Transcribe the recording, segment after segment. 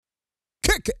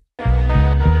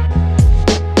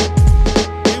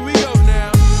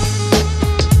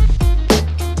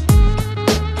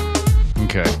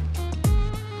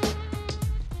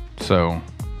So,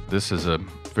 this is a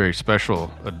very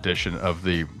special edition of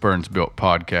the Burns Built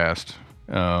podcast.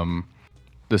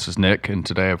 This is Nick, and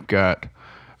today I've got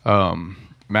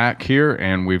Mac here,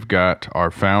 and we've got our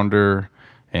founder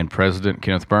and President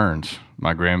Kenneth Burns,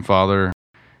 my grandfather.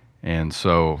 And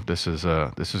so this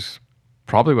is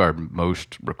probably our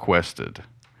most requested.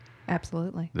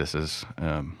 Absolutely. This is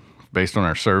based on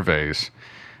our surveys.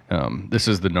 This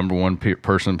is the number one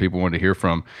person people wanted to hear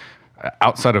from.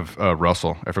 Outside of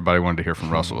Russell, everybody wanted to hear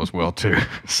from Russell as well too.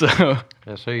 So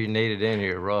that's who you needed in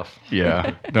here, Russ.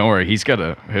 Yeah, don't worry.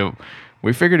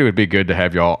 We figured it would be good to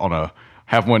have y'all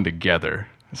have one together.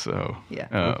 So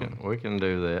yeah, we can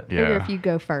do that. Yeah. Figure if you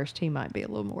go first, he might be a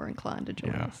little more inclined to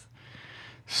join us.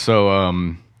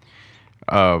 So,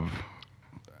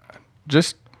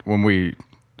 just when we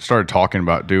started talking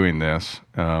about doing this,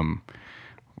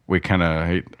 we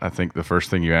I think the first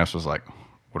thing you asked was like,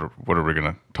 what are we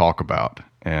going to talk about?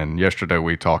 And yesterday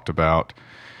we talked about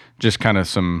just kind of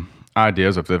some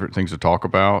ideas of different things to talk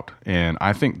about. And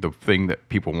I think the thing that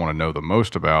people want to know the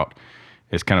most about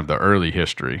is kind of the early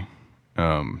history.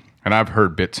 And I've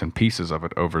heard bits and pieces of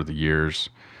it over the years,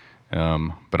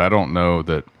 but I don't know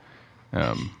that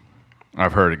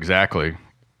I've heard exactly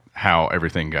how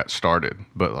everything got started.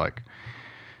 But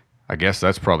I guess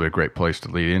that's probably a great place to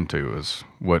lead into is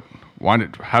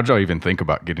how'd y'all even think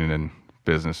about getting in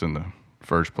business in the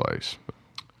first place?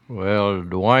 Well,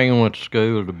 Dwayne went to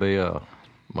school to be a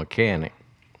mechanic,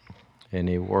 and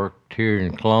he worked here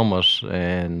in Columbus,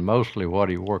 and mostly what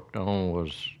he worked on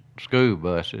was school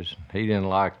buses. He didn't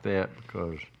like that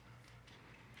because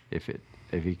if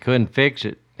he couldn't fix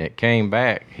it, it came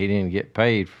back, he didn't get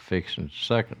paid for fixing it the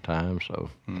second time.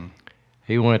 So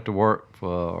he went to work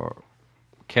for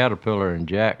Caterpillar in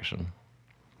Jackson.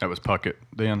 That was Puckett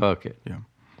then? Puckett. Yeah.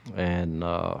 And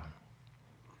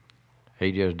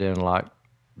he just didn't like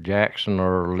Jackson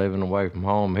or living away from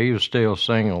home. He was still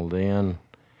single then.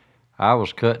 I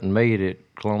was cutting meat at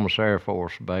Columbus Air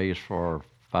Force Base for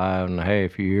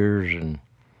 5.5 years, and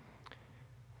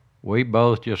we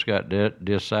both just got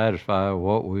dissatisfied with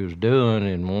what we was doing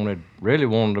and really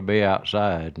wanted to be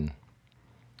outside. And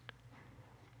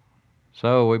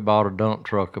so we bought a dump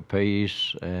truck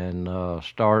apiece and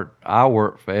I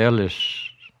worked for Ellis.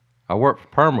 I worked for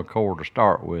Permacore to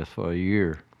start with for a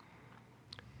year,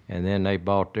 and then they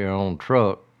bought their own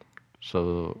truck,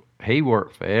 so he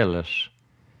worked for Ellis.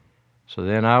 So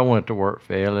then I went to work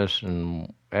for Ellis,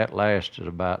 and that lasted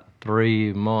about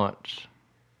 3 months,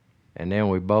 and then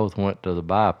we both went to the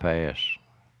bypass.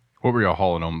 What were y'all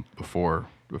hauling on before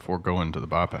going to the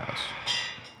bypass?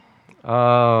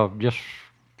 Just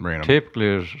random. Typically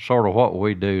is sort of what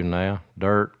we do now: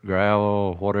 dirt,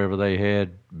 gravel, whatever they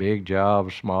had, big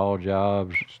jobs, small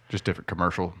jobs, just different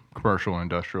commercial and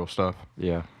industrial stuff.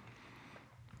 Yeah.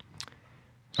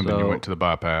 And then you went to the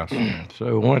bypass.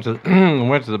 So we went to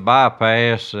the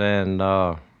bypass, and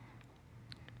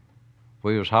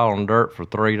we was hauling dirt for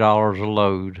 $3 a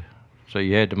load. So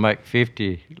you had to make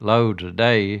 50 loads a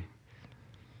day.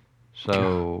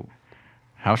 So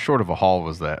how short of a haul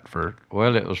was that for?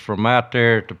 Well, it was from out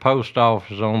there at the post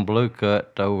office on Blue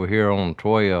Cut to over here on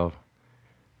 12.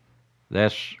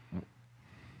 That's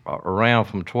around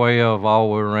from 12 all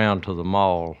the way around to the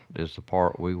mall is the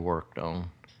part we worked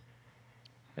on.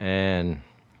 And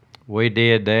we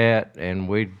did that, and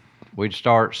we'd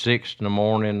start 6 in the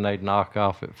morning, they'd knock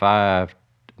off at 5,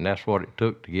 and that's what it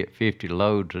took to get 50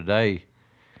 loads a day.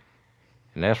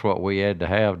 And that's what we had to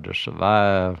have to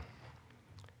survive.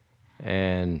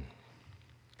 And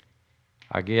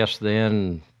I guess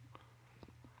then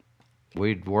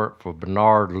we'd work for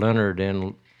Bernard Leonard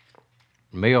in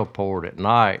Millport at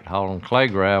night, hauling clay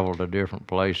gravel to different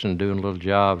places and doing little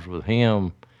jobs with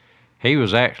him. He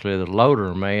was actually the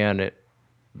loader man at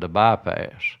the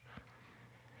bypass.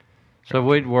 So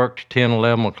we'd work to 10,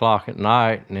 11 o'clock at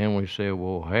night, and then we said,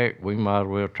 well, heck, we might as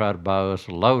well try to buy us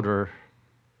a loader.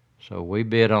 So we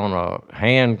bid on a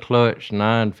hand-clutch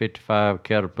 955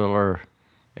 Caterpillar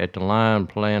at the line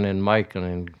plant in Macon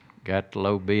and got the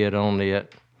low bid on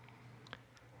it.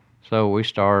 So we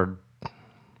started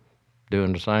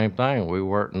doing the same thing. We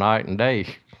worked night and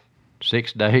day,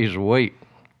 6 days a week.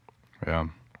 Yeah.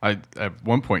 At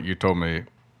one point you told me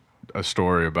a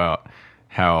story about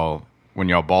how when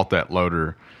y'all bought that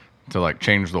loader to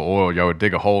change the oil, y'all would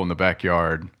dig a hole in the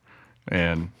backyard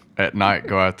and at night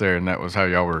go out there, and that was how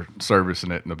y'all were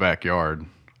servicing it in the backyard.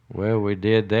 Well, we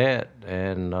did that,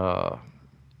 and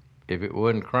if it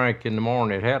wouldn't crank in the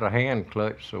morning, it had a hand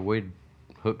clutch, so we'd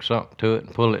hook something to it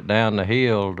and pull it down the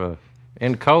hill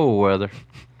in cold weather.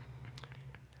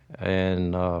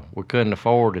 And we couldn't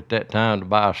afford at that time to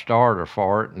buy a starter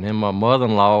for it. And then my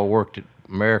mother-in-law worked at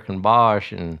American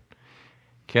Bosch, and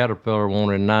Caterpillar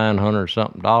wanted $900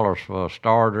 something for a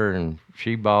starter, and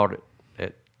she bought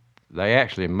it. They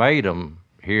actually made them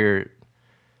here at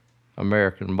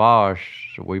American Bosch,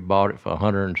 so we bought it for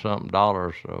 $100 something.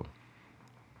 So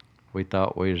we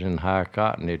thought we was in high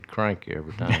cotton. It'd crank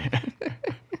every time.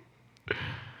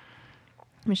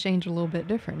 Machines are a little bit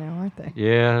different now, aren't they?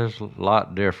 Yeah, it's a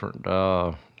lot different.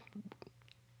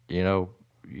 You know,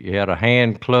 you had a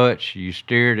hand clutch. You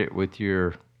steered it with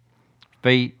your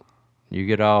feet. You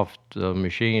get off the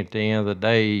machine at the end of the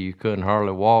day, you couldn't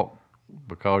hardly walk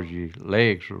because your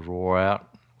legs was wore out.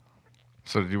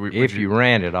 So If you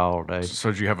ran it all day.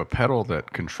 So did you have a pedal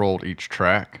that controlled each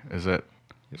track? Is that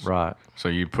Right. so?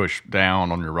 You push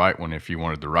down on your right one if you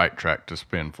wanted the right track to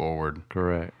spin forward,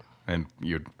 Correct. and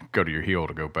you'd go to your heel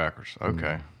to go backwards.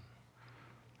 Okay.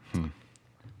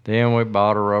 Then we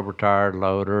bought a rubber tired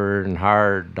loader and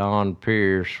hired Don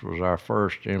Pierce was our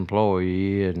first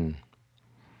employee, and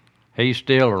he's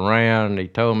still around. He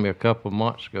told me a couple of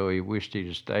months ago he wished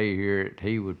he'd stay here.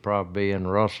 He would probably be in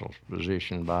Russell's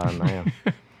position by now.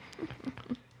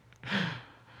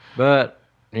 But,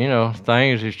 you know,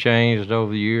 things have changed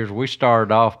over the years. We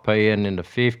started off paying in the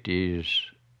 50s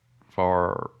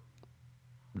for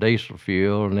diesel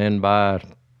fuel, and then by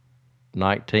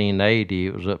 1980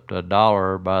 it was up to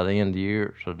 $1. By the end of the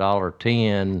year it's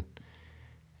 $1.10,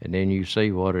 and then you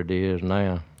see what it is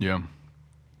now. Yeah.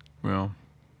 Well.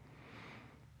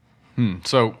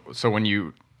 So when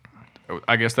you,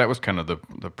 I guess that was kind of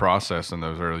the process in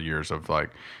those early years of like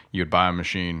you'd buy a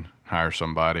machine, hire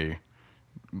somebody,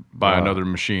 buy another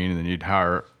machine, and then you'd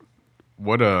hire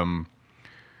what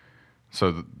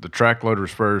So the track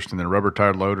loaders first, and then rubber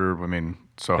tired loader. I mean,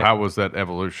 so how was that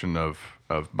evolution of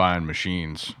buying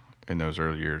machines in those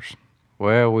early years?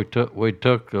 Well, we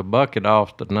took a bucket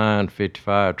off the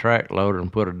 955 track loader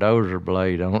and put a dozer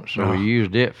blade on it, so we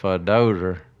used it for a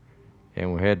dozer,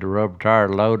 and we had the rubber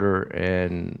tired loader,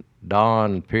 and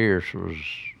Don Pierce was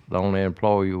the only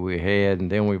employee we had, and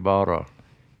then we bought a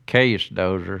case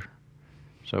dozer,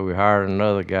 so we hired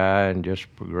another guy and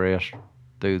just progressed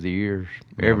through the years.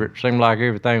 It seemed like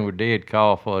everything we did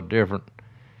called for a different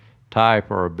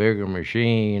type or a bigger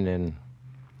machine, and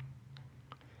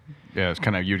yeah, it's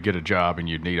kind of you'd get a job and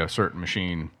you'd need a certain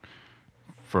machine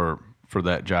for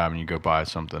that job, and you go buy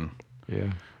something.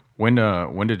 yeah. When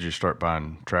did you start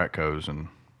buying track hoes and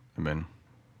then?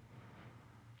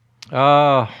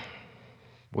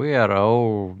 We had an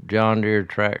old John Deere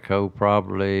track hoe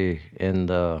probably in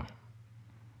the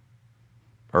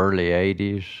early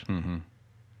 80s. Mm-hmm.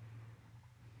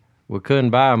 We couldn't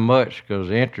buy much because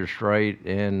the interest rate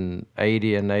in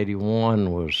 80 and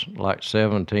 81 was like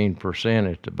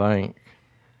 17% at the bank.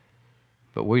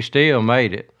 But we still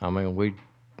made it. I mean, we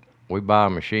buy a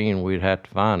machine, we'd have to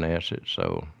finance it,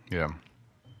 so. Yeah.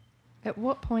 At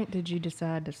what point did you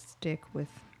decide to stick with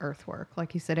earthwork?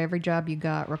 Like you said, every job you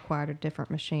got required a different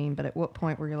machine, but at what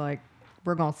point were you like,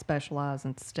 we're going to specialize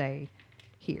and stay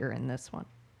here in this one?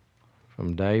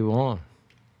 From day one.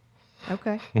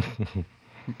 Okay.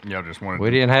 Y'all just wanted.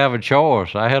 We didn't have a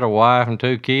choice. I had a wife and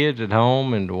 2 kids at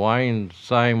home, and Dwayne the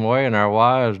same way, and our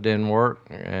wives didn't work.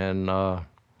 And I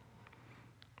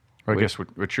guess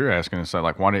what you're asking is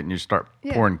like, why didn't you start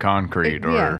pouring concrete?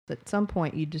 Yeah, at some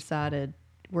point you decided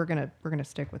we're gonna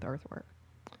stick with earthwork.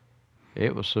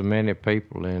 it was so many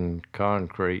people in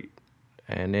concrete.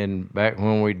 And then back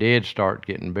when we did start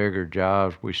getting bigger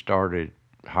jobs, we started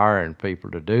hiring people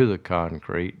to do the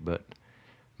concrete. But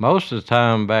most of the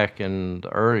time back in the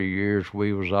early years,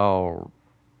 we were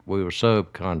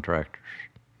subcontractors.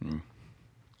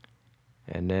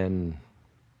 And then,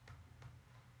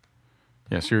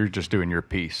 Yeah, so you're just doing your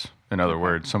piece. In other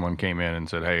words, someone came in and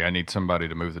said, hey, I need somebody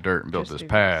to move the dirt and build Just this do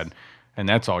pad. this. And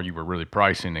that's all you were really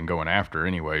pricing and going after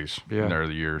anyways Yeah. in the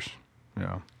early years.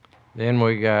 Yeah. then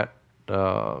we got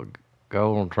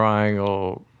Golden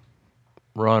Triangle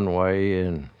runway,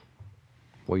 and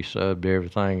we subbed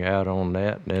everything out on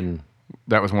that. And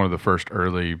That was one of the first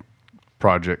early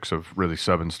projects of really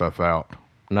subbing stuff out.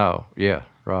 no, yeah,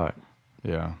 right.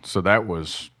 Yeah. So that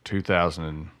was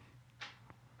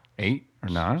 2008 or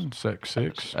 9, 6.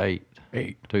 8,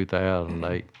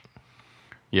 2008.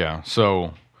 Yeah.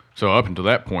 So up until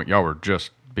that point, y'all were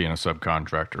just being a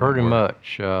subcontractor. Pretty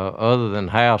much, other than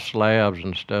house slabs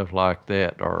and stuff like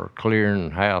that, or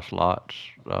clearing house lots,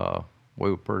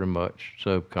 we were pretty much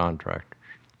subcontractors.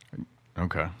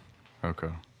 Okay.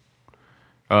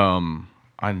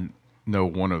 I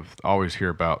know I always hear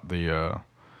about the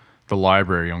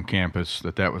library on campus,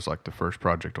 that was like the first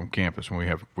project on campus, and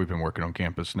we've been working on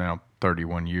campus now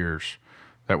 31 years.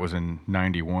 That was in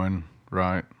 91,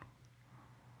 right?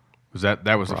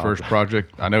 That was the first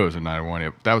project? I know it was in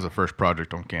 91. That was the first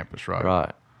project on campus, right?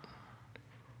 Right.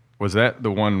 Was that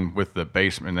the one with the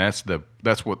basement?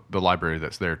 That's what the library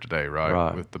that's there today, right?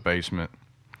 Right. With the basement.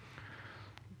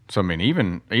 So I mean,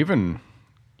 even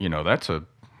that's a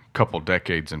couple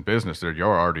decades in business. There,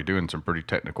 you're already doing some pretty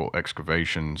technical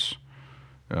excavations.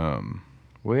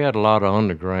 We had a lot of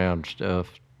underground stuff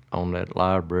on that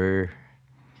library.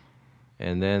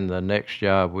 And then the next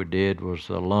job we did was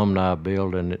the alumni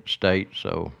building at State.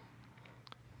 So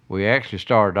we actually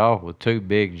started off with 2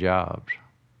 big jobs.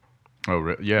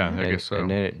 Oh, yeah, I guess so. And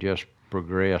then it just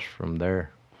progressed from there.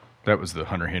 That was the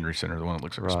Hunter Henry Center, the one that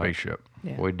looks like a spaceship.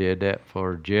 Yeah. We did that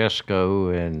for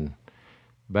Jesco, and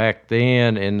back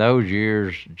then, in those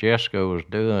years, Jesco was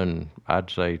doing, I'd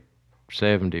say,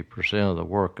 70% of the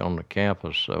work on the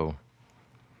campus. So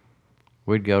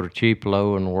we'd go to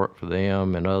Tupelo and work for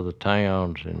them in other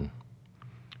towns, and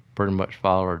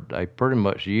they pretty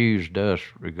much used us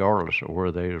regardless of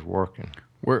where they was working.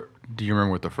 Where do you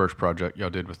remember what the first project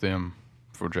y'all did with them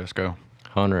for Jesco?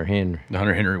 Hunter Henry. The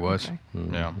Hunter Henry was? Okay.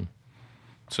 Mm-hmm. Yeah.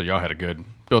 So y'all had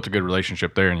built a good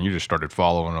relationship there, and you just started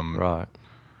following them. Right.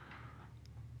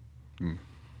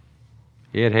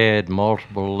 It had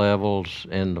multiple levels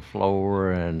in the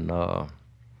floor, and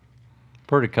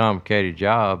pretty complicated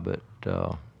job, but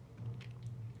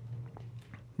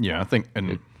yeah, I think,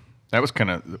 and that was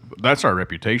that's our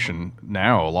reputation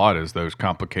now a lot, is a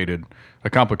complicated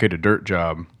dirt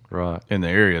job right. in the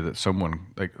area that someone,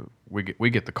 like, we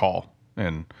get the call.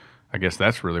 And I guess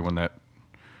that's really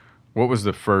what was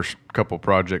the first couple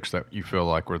projects that you feel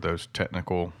like were those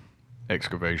technical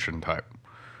excavation type?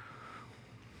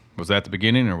 Was that the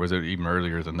beginning, or was it even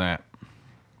earlier than that?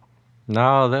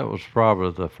 No, that was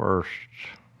probably the first,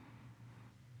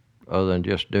 other than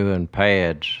just doing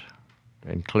pads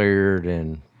and cleared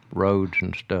and roads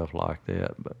and stuff like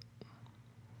that. But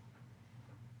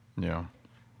yeah.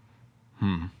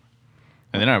 And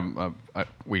then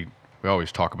we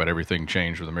always talk about everything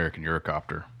changed with American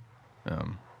Eurocopter.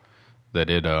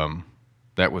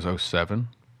 That was 07,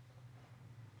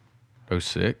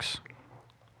 06.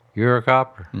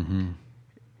 Eurocopter? Mm-hmm.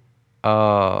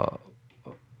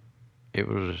 It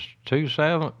was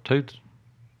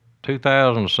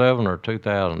 2007 or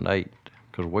 2008,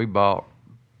 because we bought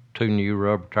 2 new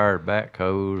rubber-tired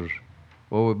backhoes.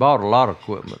 Well, we bought a lot of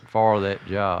equipment for that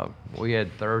job. We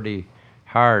had 30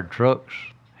 hired trucks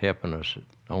helping us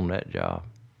on that job.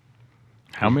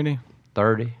 How many?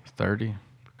 30. 30.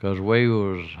 Because we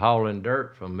was hauling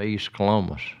dirt from East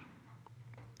Columbus.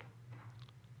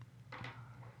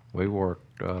 We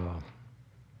worked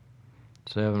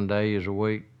 7 days a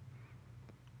week,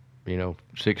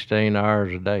 16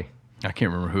 hours a day. I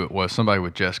can't remember who it was. Somebody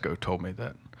with Jesco told me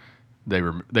that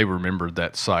they remembered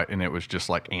that site, and it was just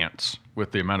like ants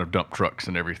with the amount of dump trucks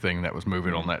and everything that was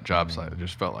moving on that job site. It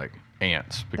just felt like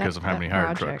ants because of how many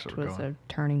hired trucks that were was going. a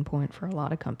turning point for a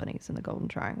lot of companies in the Golden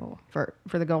Triangle. For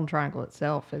the Golden Triangle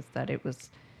itself, is that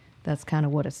that's kind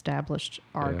of what established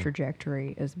our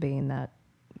trajectory as being that,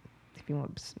 if you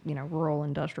want, rural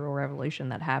industrial revolution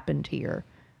that happened here.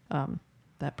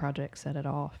 That project set it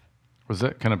off. Was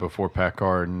that kind of before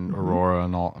Packard and Aurora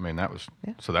and all? I mean, that was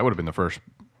so that would have been the first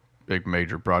big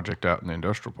major project out in the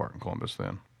industrial park in Columbus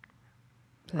then.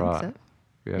 I think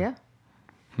so. Yeah.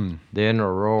 Then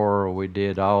Aurora, we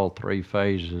did all 3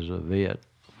 phases of it.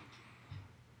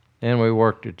 And we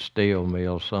worked at steel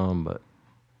mill some, but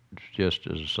just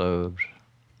as subs.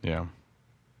 Yeah.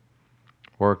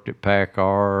 Worked at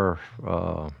Packard.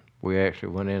 We actually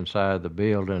went inside the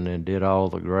building and did all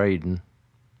the grading.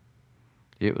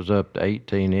 It was up to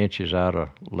 18 inches out of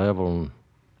level, and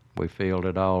we filled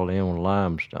it all in with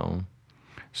limestone.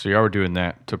 So y'all were doing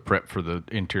that to prep for the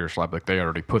interior slab, like they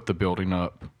already put the building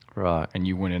up. Right. And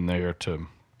you went in there to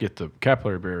get the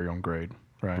capillary barrier on grade,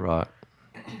 right? Right.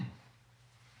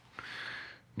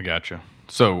 Gotcha.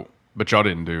 So, but y'all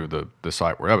didn't do the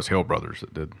site work. That was Hill Brothers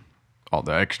that did all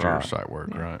the exterior site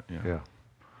work, right? Yeah.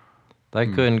 They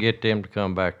couldn't get them to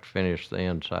come back to finish the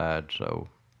inside, so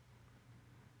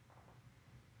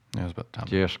Yeah, it was about time.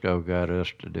 Jesco got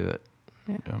us to do it.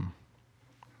 Yeah.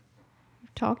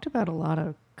 We've talked about a lot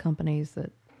of companies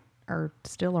that are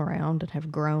still around and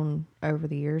have grown over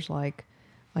the years, like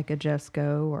a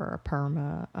Jesco or a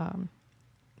Perma.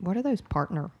 What are those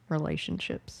partner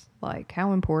relationships like?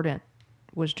 How important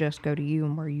was Jesco to you,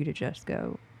 and were you to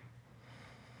Jesco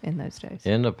in those days?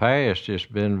 In the past, it's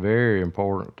been very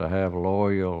important to have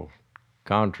loyal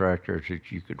contractors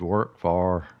that you could work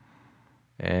for.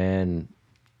 And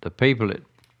the people that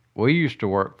we used to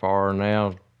work for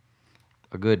now,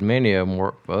 a good many of them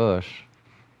work for us.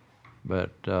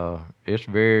 But it's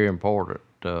very important.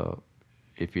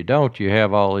 if you don't, you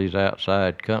have all these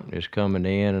outside companies coming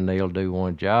in, and they'll do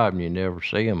one job, and you never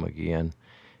see them again.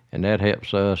 And that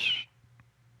helps us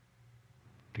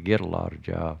to get a lot of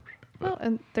jobs. Well,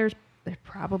 and there's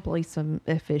probably some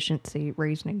efficiency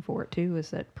reasoning for it too. Is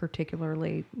that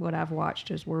particularly what I've watched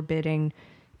is we're bidding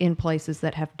in places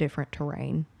that have different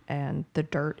terrain, and the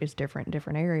dirt is different in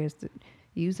different areas.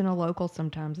 Using a local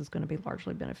sometimes is going to be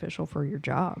largely beneficial for your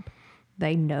job.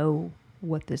 They know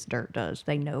what this dirt does.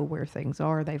 They know where things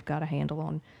are. They've got a handle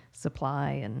on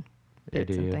supply and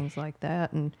bits and things like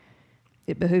that. And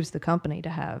it behooves the company to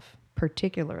have,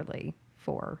 particularly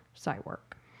for site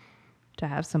work, to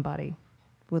have somebody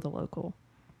with a local.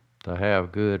 To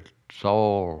have good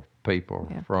soil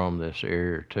people from this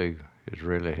area too has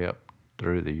really helped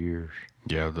through the years.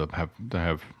 Yeah, to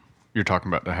have you're talking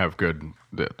about to have good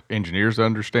engineers that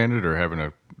understand it, or having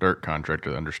a dirt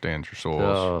contractor that understands your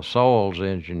soils. Soils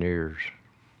engineers,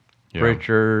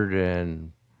 Pritchard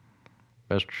and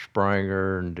Mr.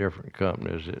 Springer and different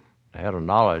companies that had a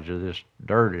knowledge of this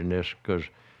dirt in this, because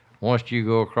once you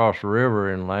go across the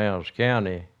river in Lowndes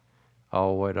County,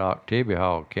 all the way to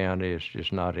Octavia County, it's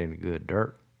just not any good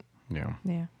dirt. Yeah.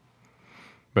 Yeah.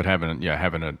 But having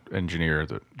an engineer,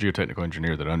 the geotechnical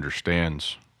engineer that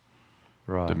understands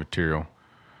the material.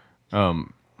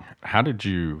 How did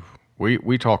you?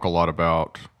 We talk a lot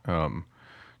about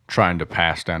trying to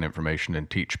pass down information and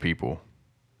teach people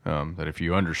that if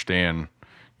you understand,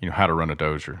 how to run a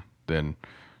dozer, then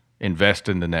invest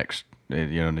in the next,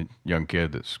 the young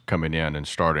kid that's coming in and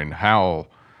starting. How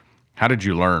did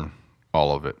you learn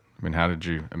all of it? I mean, how did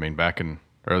you? I mean, back in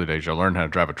the early days, you learned how to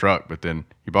drive a truck, but then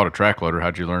you bought a track loader.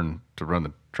 How'd you learn to run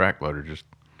the track loader?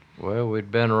 Well,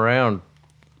 we'd been around.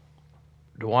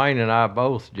 Dwayne and I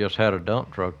both just had a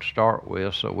dump truck to start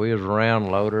with, so we was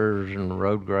around loaders and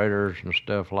road graders and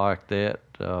stuff like that.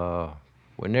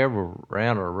 We never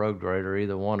ran a road grader,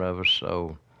 either one of us,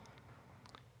 so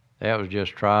that was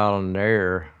just trial and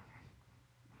error.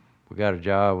 We got a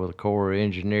job with a Corps of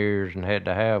Engineers and had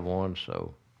to have one,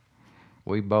 so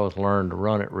we both learned to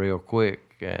run it real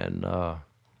quick. And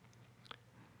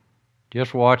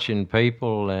just watching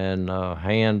people and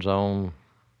hands-on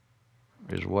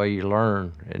is the way you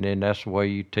learn, and then that's the way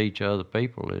you teach other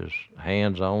people is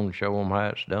hands-on, show them how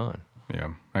it's done. Yeah,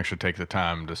 actually take the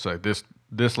time to say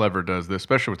this lever does this,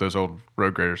 especially with those old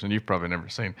road graders, and you've probably never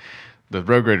seen the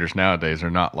road graders nowadays are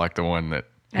not like the one that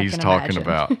he's talking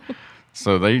about.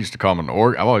 So they used to call them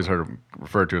an I've always heard them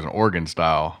referred to as an organ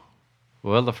style.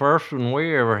 Well, the first one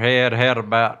we ever had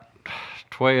about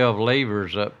 12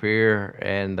 levers up here,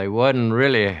 and they wasn't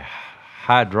really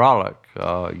hydraulic.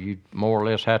 You more or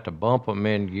less had to bump them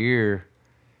in gear,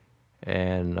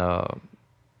 and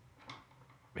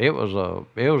it was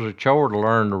a chore to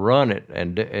learn to run it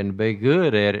and be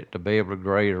good at it, to be able to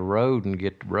grade a road and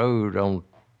get the road on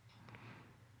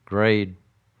grade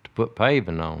to put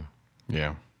paving on.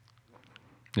 Yeah.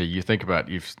 Yeah, you think about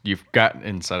you've gotten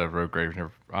inside of a road grader,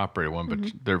 never operated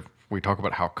one, but we talk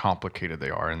about how complicated they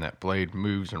are, and that blade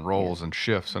moves and rolls and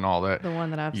shifts and all that. The one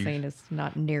that I've seen is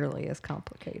not nearly as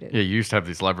complicated. Yeah, you used to have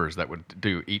these levers that would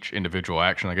do each individual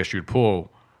action. I guess you'd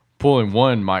pulling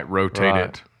one might rotate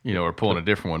it, or pulling a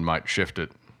different one might shift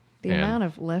it. The amount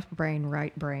of left brain,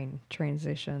 right brain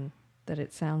transition that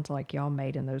it sounds like y'all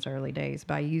made in those early days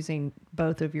by using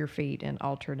both of your feet in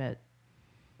alternate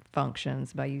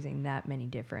functions, by using that many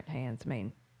different hands. I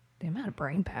mean, the amount of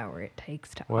brain power it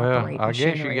takes to operate I guess you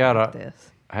machinery gotta like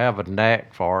this. have a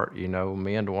knack for it.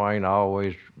 Me and Dwayne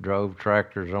always drove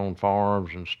tractors on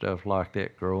farms and stuff like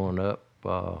that growing up,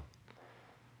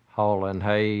 hauling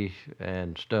hay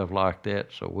and stuff like that.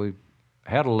 So we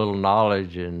had a little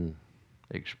knowledge and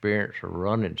experience of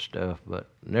running stuff, but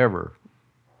never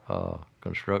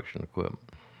construction equipment.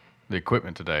 The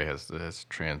equipment today has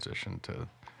transitioned to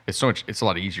it's a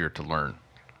lot easier to learn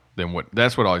than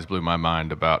that's what always blew my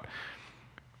mind about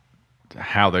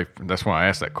that's why I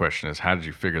asked that question, is how did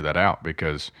you figure that out?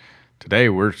 Because today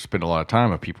we're spending a lot of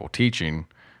time of people teaching,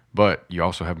 but you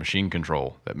also have machine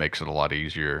control that makes it a lot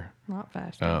easier. A lot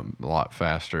faster. A lot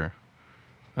faster.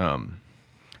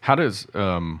 How does,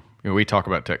 we talk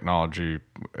about technology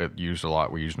used a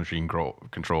lot. We use machine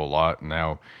control a lot. And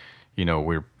now,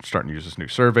 we're starting to use this new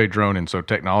survey drone. And so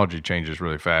technology changes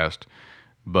really fast.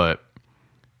 But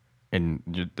in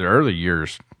the early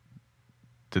years,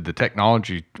 the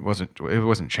technology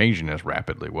wasn't changing as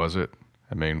rapidly, was it?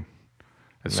 I mean,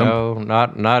 no,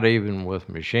 not even with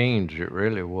machines. It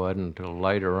really wasn't until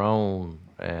later on,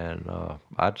 and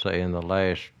I'd say in the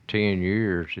last 10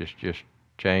 years, it's just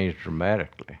changed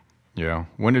dramatically. Yeah.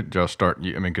 When did y'all start?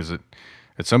 I mean, because at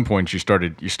some point you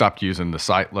stopped using the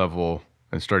sight level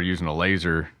and started using a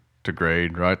laser to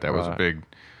grade, right? That was a Right. big.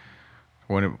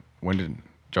 When did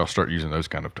y'all start using those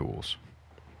kind of tools?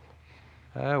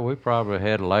 We probably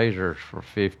had lasers for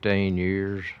 15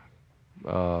 years.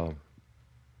 Uh,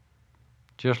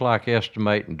 just like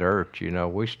estimating dirt,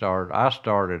 I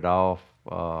started off,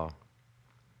 I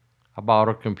bought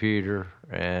a computer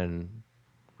and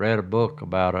read a book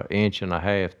about an inch and a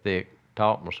half thick,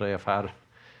 taught myself how to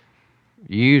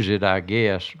use it, I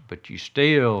guess, but you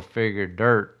still figure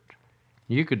dirt.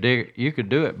 You could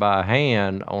do it by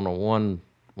hand on a one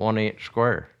inch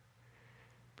square,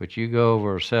 but you go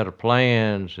over a set of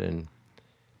plans, and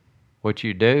what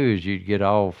you do is you'd get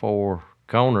all four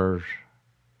corners,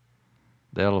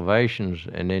 the elevations,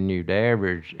 and then you'd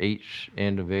average each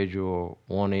individual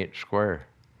 1 inch square.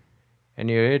 And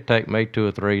it'd take me 2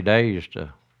 or 3 days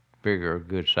to figure a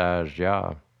good sized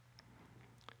job.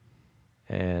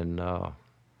 And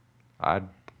I'd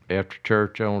after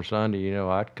church on Sunday,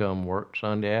 I'd come work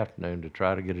Sunday afternoon to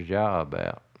try to get a job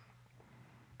out.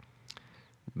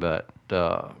 But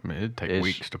I mean, it'd take it's-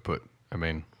 weeks to put. I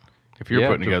mean, if you're yeah,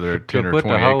 putting together a to 10 or put the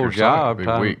 20 whole acre site, job, it'd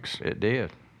be time, weeks. it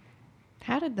did.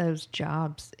 How did those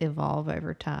jobs evolve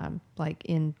over time, like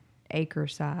in acre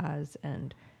size?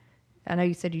 And I know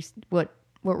you said what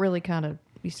really kind of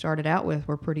you started out with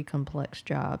were pretty complex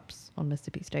jobs on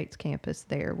Mississippi State's campus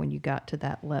there when you got to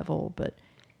that level. But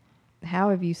how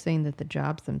have you seen that the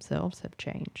jobs themselves have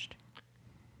changed?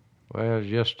 Well,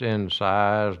 just in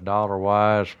size, dollar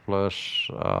wise, plus,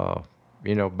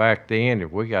 back then,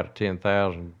 if we got a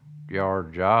 10,000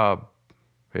 yard job,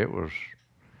 it was.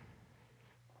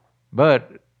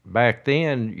 But back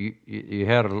then, you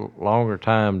had a longer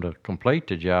time to complete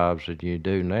the jobs than you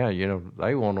do now.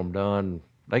 They want them done.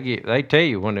 They tell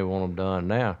you when they want them done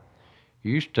now.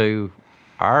 Used to,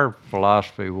 our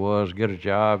philosophy was get a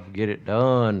job, get it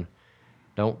done.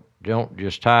 Don't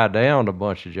just tie down a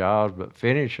bunch of jobs, but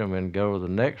finish them and go to the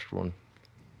next one.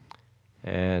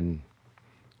 And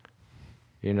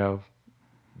they're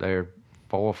 $4,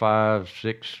 $5,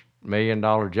 $6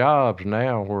 million jobs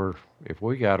now. Where if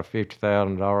we got a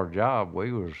 $50,000 job,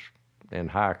 we was in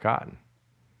high cotton.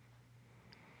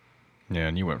 Yeah,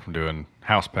 and you went from doing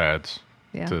house pads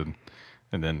Yeah.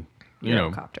 and then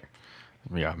Eurocopter.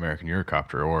 American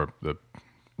Eurocopter or the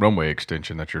runway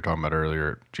extension that you're talking about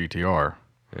earlier at GTR.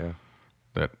 Yeah.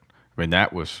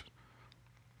 That was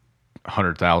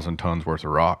 100,000 tons worth of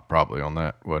rock probably on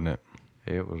that, wasn't it?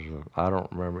 It was, I don't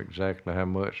remember exactly how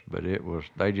much, but it was,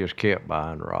 they just kept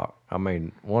buying rock. I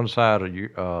mean, one side of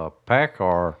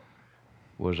PACCAR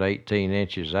was 18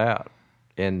 inches out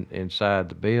inside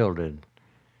the building.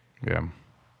 Yeah.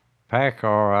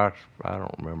 PACCAR, I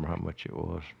don't remember how much it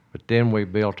was. But then we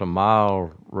built a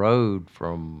mile road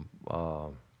from,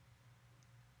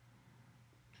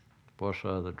 what's the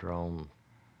other drone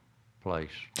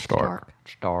place? Stark.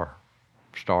 Start.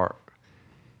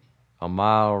 A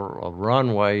mile of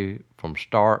runway from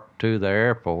Stark to the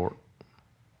airport,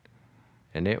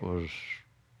 and it was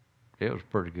a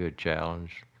pretty good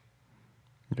challenge.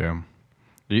 Yeah.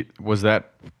 Was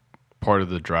that part of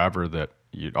the driver that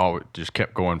you always just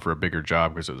kept going for a bigger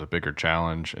job because it was a bigger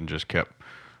challenge and just kept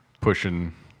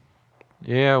pushing?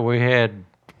 Yeah, we had,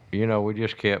 we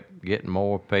just kept getting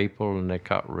more people, and they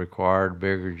required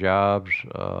bigger jobs.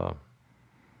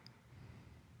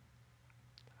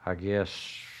 I guess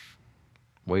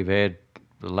we've had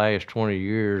the last 20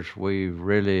 years, we've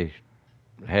really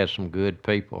had some good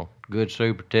people, good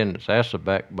superintendents. That's the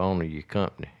backbone of your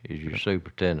company, is your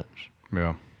superintendents.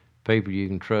 Yeah. People you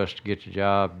can trust to get the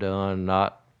job done,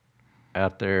 not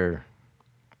out there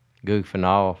goofing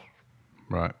off.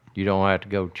 Right. You don't have to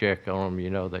go check on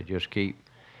them, they just keep.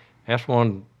 That's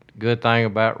one good thing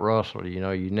about Russell, you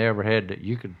never had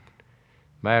to,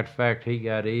 matter of fact, he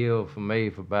got ill for me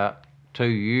for about 2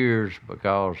 years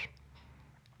because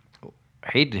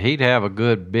he'd have a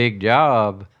good big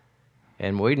job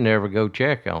and we'd never go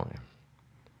check on him.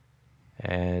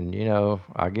 And,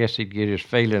 I guess he'd get his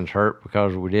feelings hurt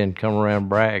because we didn't come around and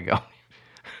brag on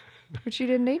him. But you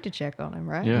didn't need to check on him,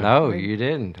 right? Yeah. No, you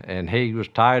didn't. And he was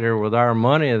tighter with our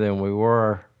money than we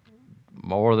were,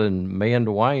 more than me and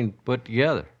Dwayne put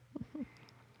together.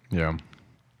 Yeah.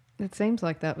 It seems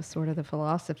like that was sort of the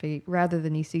philosophy, rather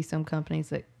than you see some companies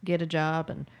that get a job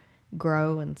and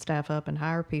grow and staff up and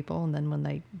hire people, and then when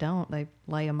they don't, they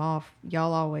lay them off.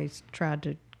 Y'all always tried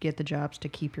to get the jobs to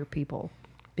keep your people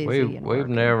busy and We've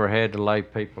working. never had to lay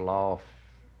people off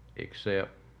except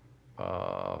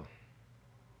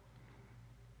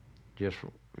just,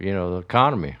 the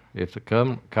economy. If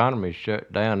the economy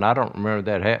shut down, I don't remember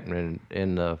that happening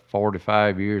in the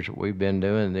 45 years that we've been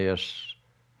doing this,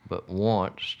 but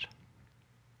once.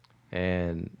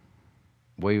 And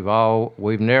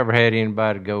we've never had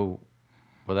anybody go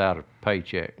without a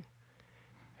paycheck.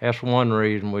 That's one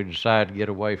reason we decided to get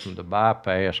away from the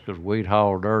bypass, because we'd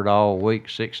haul dirt all week,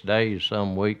 6 days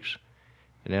some weeks,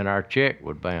 and then our check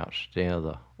would bounce at the end of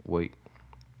the week.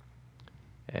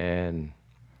 And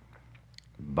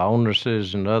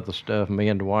bonuses and other stuff me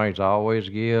and Dwayne's always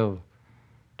give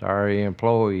to our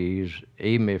employees,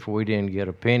 even if we didn't get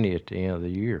a penny at the end of the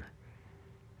year.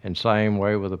 And same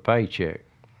way with a paycheck.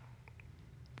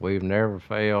 We've never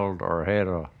failed or had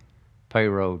a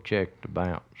payroll check to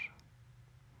bounce.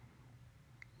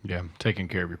 Yeah, taking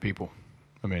care of your people.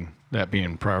 I mean, that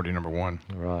being priority number one.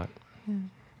 Right.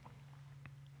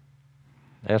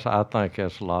 I think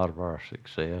that's a lot of our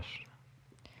success.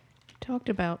 You talked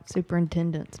about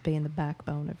superintendents being the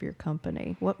backbone of your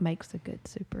company. What makes a good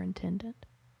superintendent?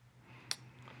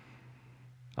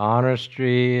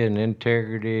 Honesty and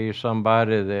integrity,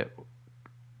 somebody that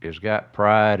has got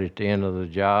pride at the end of the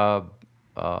job.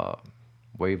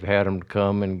 We've had them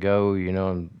come and go,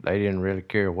 and they didn't really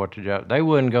care what the job. They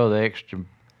wouldn't go the extra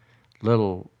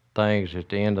little things at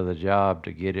the end of the job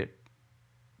to get it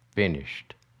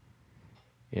finished.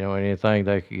 Anything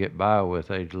they could get by with,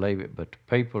 they'd leave it. But the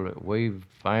people that we've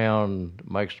found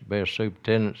makes the best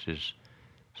superintendents is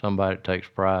somebody that takes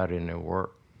pride in their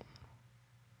work.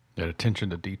 That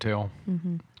attention to detail.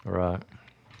 Mm-hmm. Right.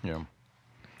 Yeah.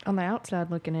 On the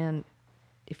outside looking in,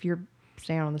 if you're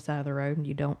standing on the side of the road and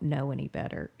you don't know any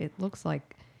better, it looks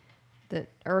like that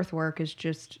earthwork is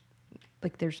just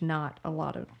like there's not a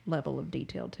lot of level of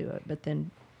detail to it. But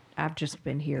then I've just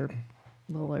been here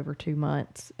a little over 2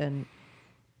 months, and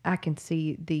I can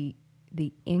see the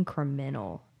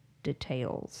incremental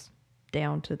details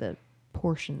down to the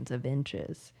portions of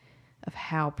inches of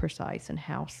how precise and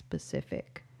how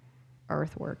specific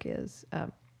earthwork is.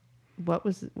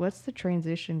 What's the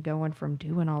transition going from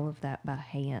doing all of that by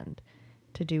hand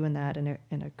to doing that in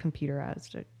a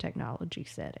computerized technology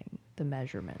setting, the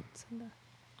measurements?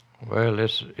 Well,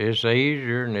 it's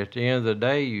easier, and at the end of the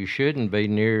day, you shouldn't be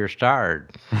near as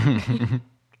tired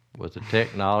with the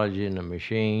technology and the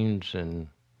machines, and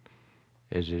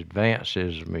as advanced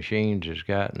as the machines has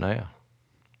got now.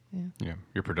 Yeah,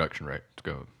 your production rate to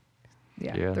go.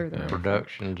 Yeah, through the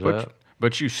production's but, up.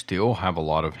 But you still have a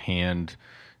lot of hand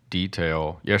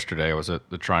detail. Yesterday, I was at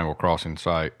the Triangle Crossing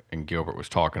site, and Gilbert was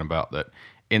talking about that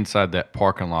inside that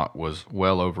parking lot was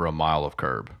well over a mile of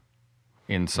curb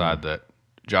inside that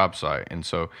job site. And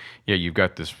so, yeah, you've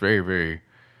got this very, very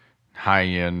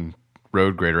high-end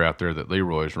road grader out there that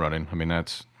Leroy's running. I mean,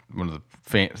 that's one of the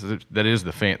that is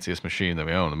the fanciest machine that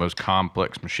we own, the most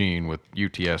complex machine with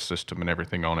UTS system and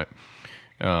everything on it.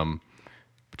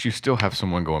 But you still have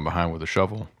someone going behind with a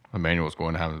shovel. Emmanuel's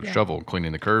going behind with a shovel and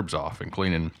cleaning the curbs off and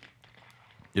cleaning.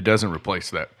 It doesn't replace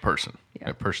that person. Yeah.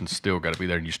 That person's still got to be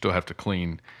there, and you still have to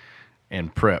clean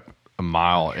and prep a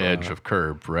mile edge of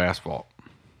curb for asphalt.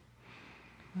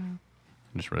 Wow.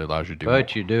 It just really allows you to do more.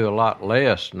 But you do a lot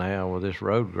less now with this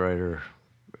road grader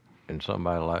and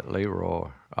somebody like Leroy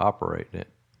operating it.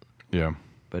 Yeah.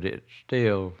 But it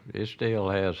still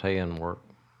has hand work.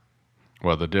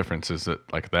 Well, the difference is that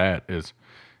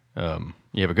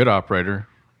you have a good operator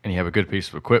and you have a good piece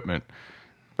of equipment.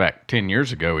 Back 10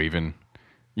 years ago, even,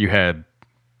 you had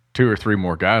 2 or 3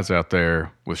 more guys out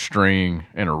there with string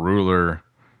and a ruler,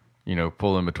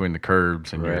 pulling between the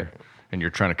curbs, and you're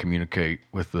trying to communicate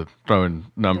with throwing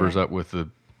numbers up with the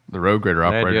road grader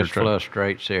operator. That just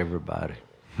frustrates everybody.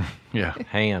 Yeah.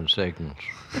 Hand signals.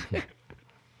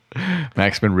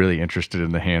 Mac's been really interested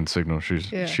in the hand signal. She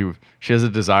has a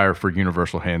desire for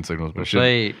universal hand signals, but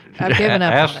see, I've given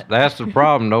up on it. That's the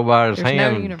problem. Nobody's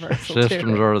hand universal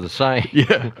systems are the same.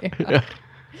 Yeah.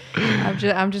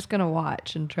 I'm just gonna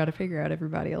watch and try to figure out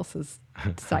everybody else's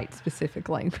site specific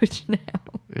language now.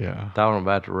 Yeah. Talking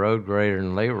about the road grader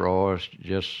and Leroy, it's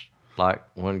just like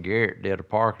when Garrett did a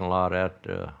parking lot at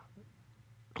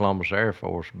Columbus Air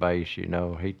Force Base.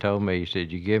 He told me, he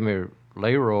said, "You give me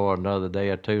Leroy another day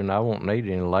or two, and I won't need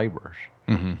any laborers."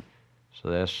 Mm-hmm. So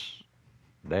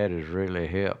that has really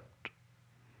helped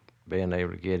being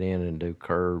able to get in and do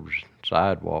curbs,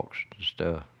 sidewalks, and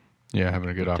stuff. Yeah, having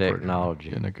a good operator.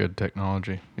 Technology. And a good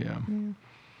technology, yeah.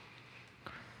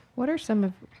 What are some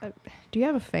of, do you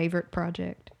have a favorite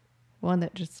project? One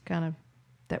that just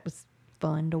that was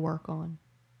fun to work on?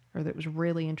 Or that was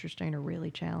really interesting or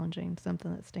really challenging?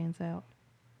 Something that stands out?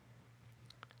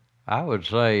 I would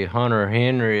say Hunter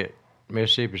Henry at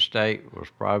Mississippi State was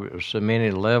so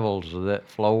many levels of that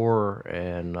floor,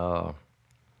 and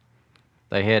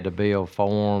they had to build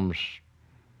forms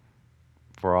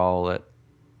for all that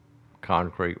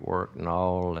concrete work and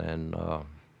all, and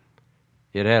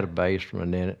it had a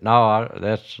basement in it. No,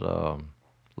 that's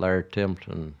Larry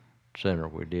Templeton Center.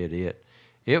 We did it.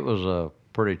 It was a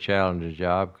pretty challenging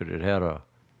job because it had a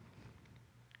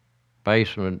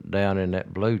basement down in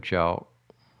that blue chalk,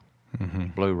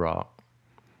 blue rock.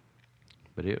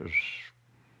 But it was,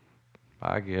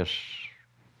 I guess,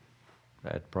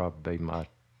 that'd probably be my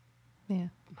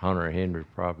Hunter Henry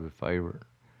probably favorite.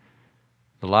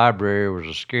 The library was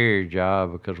a scary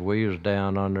job because we was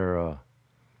down under a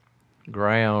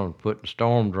ground putting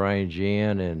storm drains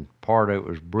in, and part of it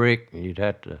was brick, and you'd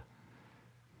have to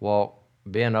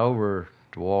bend over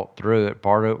to walk through it.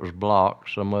 Part of it was block,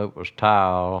 some of it was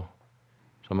tile,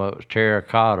 some of it was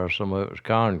terracotta, some of it was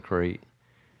concrete.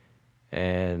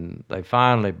 And they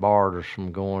finally barred us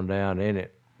from going down in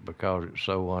it because it's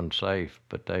so unsafe.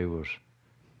 But and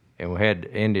we had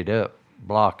ended up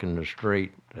blocking the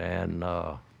street and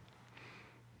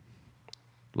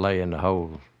laying the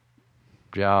whole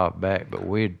job back. But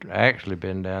we'd actually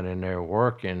been down in there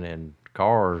working and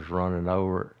cars running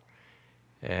over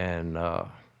it, and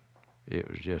it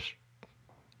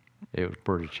was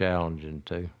pretty challenging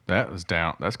too. That was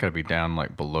down. That's got to be down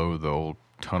like below the old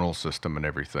tunnel system and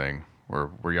everything.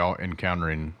 Were y'all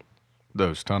encountering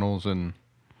those tunnels? And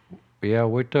yeah,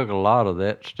 we took a lot of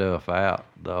that stuff out.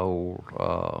 The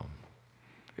old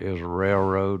it was a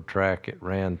railroad track that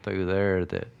ran through there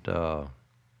that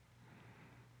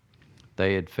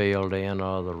they had filled in.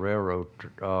 The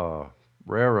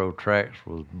railroad tracks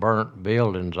with burnt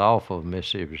buildings off of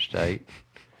Mississippi State,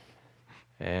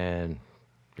 and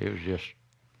it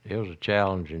was a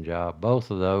challenging job.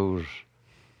 Both of those.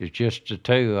 It's just the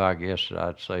two, I guess, that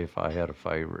I'd say if I had a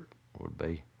favorite would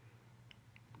be.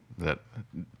 That,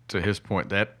 to his point,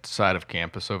 that side of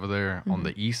campus over there, on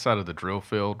the east side of the drill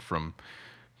field from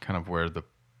kind of where the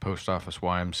post office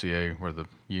YMCA, where the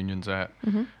union's at,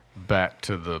 back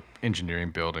to the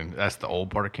engineering building, that's the old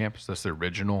part of campus. That's the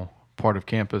original part of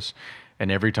campus.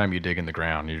 And every time you dig in the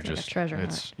ground, you're just, treasure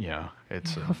it's,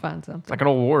 it's We'll find something. it's like an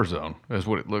old war zone is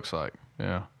what it looks like.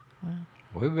 Yeah. Wow.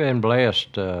 We've been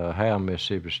blessed to have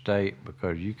Mississippi State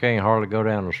because you can't hardly go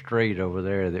down the street over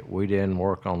there that we didn't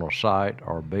work on a site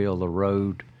or build a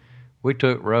road. We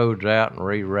took roads out and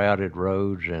rerouted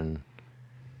roads and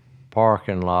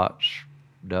parking lots,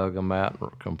 dug them out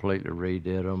and completely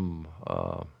redid them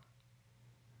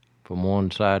from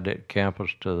one side of that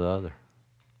campus to the other.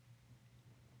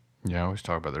 Yeah, I always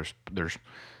talk about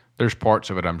there's parts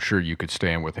of it I'm sure you could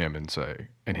stand with him and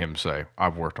him say,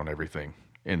 I've worked on everything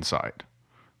in sight.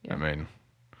 Yeah. I mean,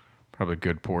 probably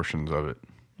good portions of it.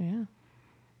 Yeah.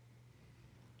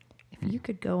 If you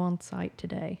could go on site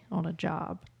today on a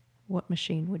job, what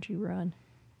machine would you run?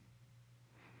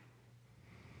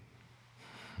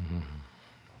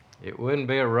 It wouldn't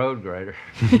be a road grader.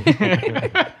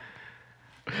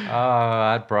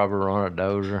 I'd probably run a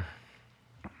dozer.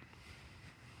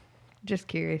 Just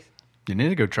curious. You need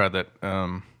to go try that.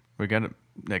 We got it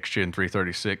next gen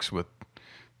 336 with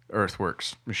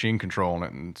Earthworks machine control on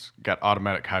it, and it's got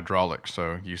automatic hydraulics.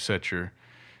 So you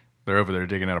they're over there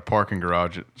digging out a parking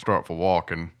garage at Starkville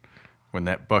Walk, and when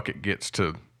that bucket gets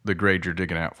to the grade you're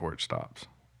digging out for, it stops.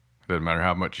 It doesn't matter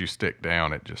how much you stick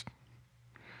down,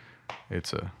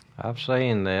 I've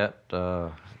seen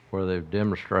that where they've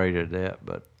demonstrated that,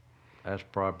 but that's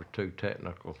probably too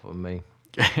technical for me.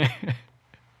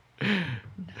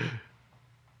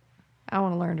 I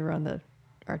want to learn to run the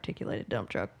articulated dump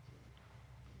truck.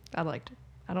 I'd like to.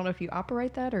 I don't know if you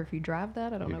operate that or if you drive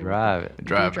that. I don't know. Drive it.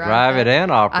 Drive it and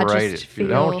operate it. If you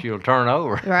feel- don't, you'll turn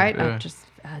over. Right? Yeah.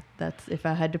 That's if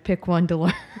I had to pick one to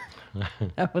learn.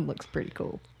 That one looks pretty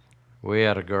cool. We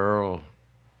had a girl,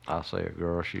 I say a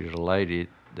girl, she was a lady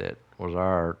that was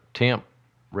our temp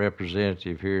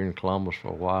representative here in Columbus for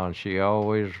a while, and she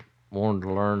always wanted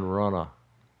to learn to run a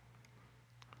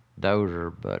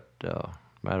dozer, but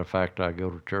matter of fact, I go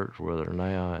to church with her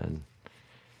now, and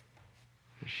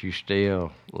she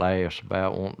still laughs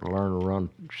about wanting to learn to run.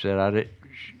 She said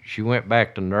she went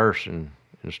back to nursing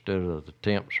instead of the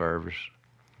temp service,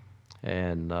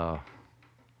 and that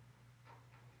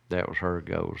was her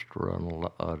goal, was to run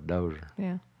a dozer.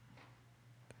 Yeah.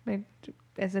 I mean,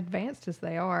 as advanced as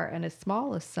they are, and as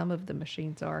small as some of the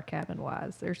machines are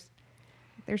cabin-wise, there's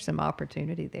some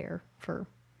opportunity there for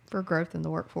growth in the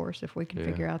workforce if we can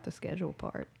figure out the schedule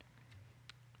part.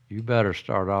 You better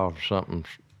start off something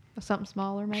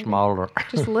smaller, maybe. smaller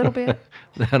Just a little bit.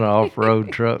 than an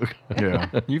off-road truck. Yeah.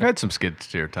 You've had some skid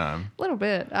steer time. A little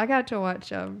bit. I got to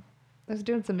watch. I was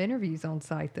doing some interviews on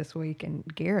site this week, and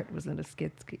Garrett was in a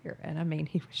skid steer, and I mean,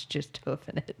 he was just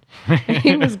hoofing it.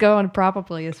 He was going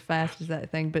probably as fast as that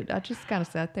thing, but I just kind of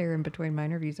sat there in between my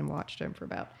interviews and watched him for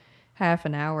about half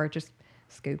an hour, just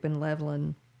scooping,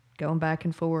 leveling, going back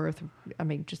and forth. I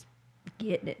mean, just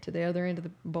getting it to the other end of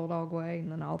the Bulldog Way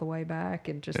and then all the way back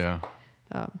and just. Yeah.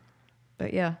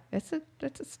 But yeah, it's a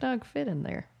snug fit in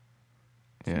there.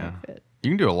 Yeah. Snug fit. You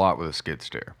can do a lot with a skid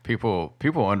steer. People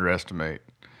underestimate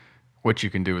what you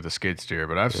can do with a skid steer,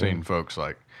 but I've seen folks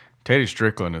like Teddy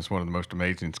Strickland is one of the most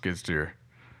amazing skid steer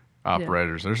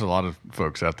operators. There's a lot of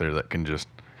folks out there that can just.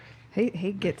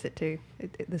 He gets it too.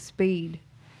 The speed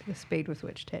with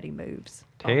which Teddy moves.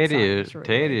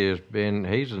 Teddy has been.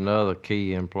 He's another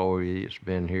key employee that's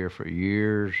been here for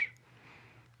years.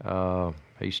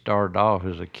 He started off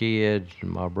as a kid,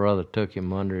 and my brother took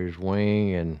him under his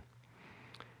wing, and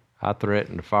I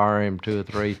threatened to fire him 2 or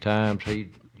 3 times. You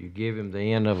give him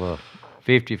the end of a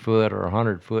 50-foot or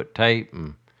 100-foot tape,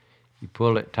 and you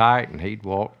pull it tight, and he'd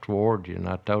walk towards you. And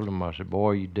I told him, I said,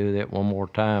 boy, you do that one more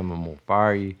time, I'm going to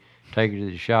fire you, take you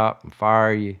to the shop and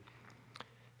fire you.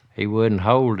 He wouldn't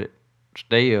hold it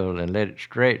still and let it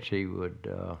stretch. He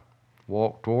would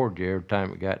walk toward you every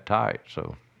time it got tight.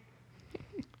 So,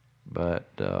 but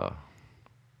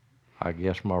I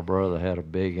guess my brother had a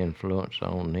big influence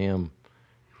on him,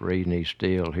 reason he's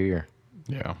still here.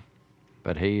 Yeah.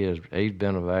 But he's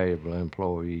been a valuable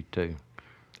employee too,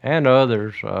 and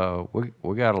others.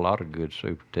 We got a lot of good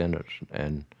superintendents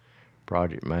and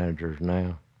project managers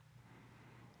now.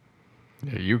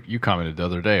 Yeah, you commented the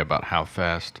other day about how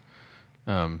fast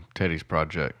Teddy's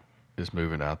project is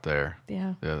moving out there.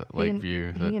 Yeah. The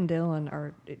Lakeview. He and Dylan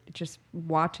are just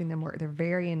watching them work. They're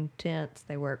very intense.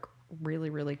 They work really,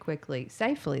 really quickly.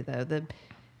 Safely, though.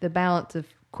 The balance of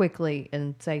quickly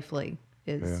and safely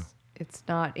is it's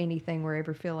not anything where I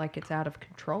ever feel like it's out of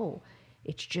control.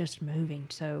 It's just moving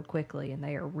so quickly, and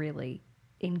they are really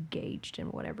engaged in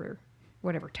whatever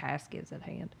task is at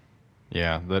hand.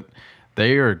 Yeah, that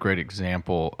they are a great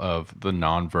example of the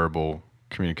nonverbal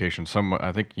communication.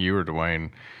 I think you or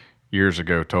Dwayne years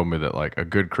ago told me that like a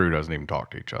good crew doesn't even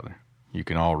talk to each other. You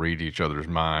can all read each other's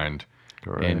mind,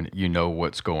 Correct. And you know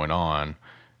what's going on.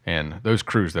 And those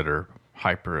crews that are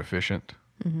hyper efficient,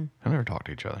 they never talk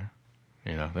to each other.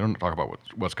 You know, they don't talk about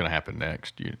what's going to happen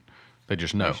next. They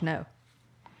just know.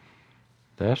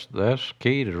 That's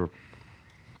key to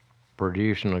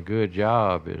producing a good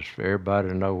job is for everybody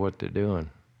to know what they're doing.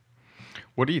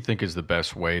 What do you think is the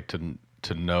best way to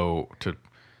know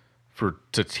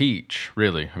to teach?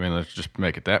 Really, I mean, let's just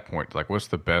make it that point. Like, what's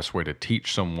the best way to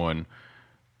teach someone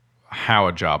how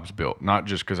a job's built? Not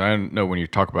just because I know when you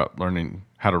talk about learning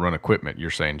how to run equipment, you're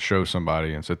saying show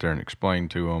somebody and sit there and explain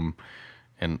to them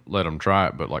and let them try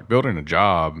it. But like building a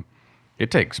job,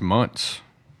 it takes months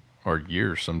or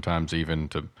years sometimes even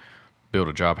to build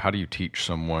a job. How do you teach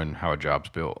someone how a job's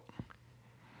built?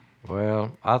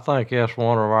 Well, I think that's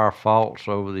one of our faults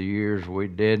over the years. We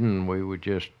didn't. We would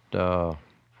just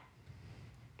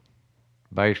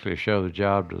basically show the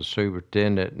job to the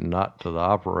superintendent and not to the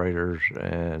operators.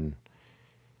 And,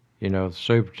 you know, the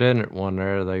superintendent one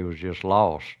there, they was just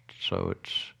lost. So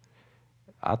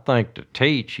I think to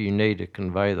teach, you need to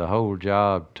convey the whole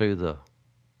job to the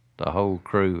whole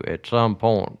crew at some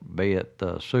point, be it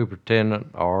the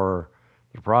superintendent or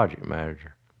the project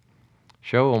manager.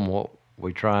 Show them what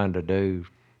we're trying to do,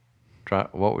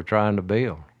 what we're trying to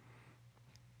build.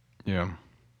 Yeah,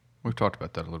 we've talked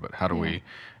about that a little bit. How do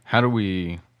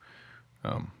we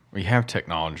have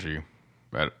technology,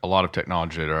 a lot of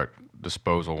technology at our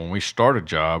disposal. When we start a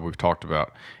job, we've talked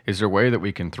about, is there a way that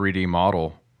we can 3D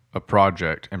model a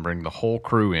project and bring the whole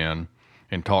crew in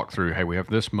and talk through, hey, we have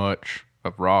this much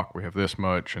of rock, we have this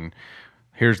much, and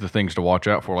here's the things to watch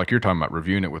out for. Like you're talking about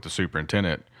reviewing it with the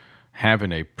superintendent,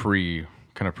 having a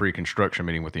pre-construction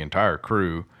meeting with the entire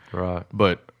crew. Right.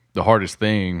 But the hardest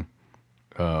thing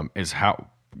is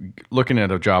looking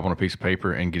at a job on a piece of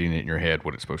paper and getting it in your head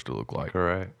what it's supposed to look like.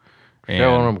 Correct. And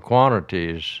showing them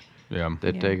quantities that Yeah.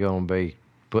 they're going to be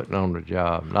putting on the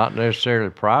job. Not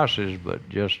necessarily prices, but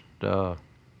just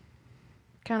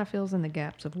Kind of fills in the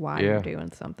gaps of why Yeah. you're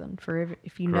doing something.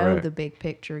 If you know Correct. the big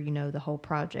picture, you know the whole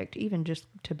project, even just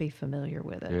to be familiar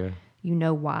with it. Yeah. You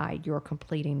know why you're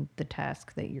completing the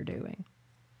task that you're doing.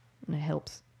 And it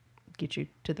helps get you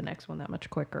to the next one that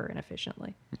much quicker and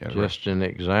efficiently. Yeah, just an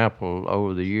example.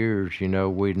 Over the years,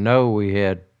 we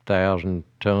had 1,000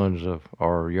 tons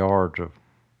or yards of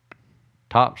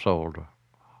topsoil to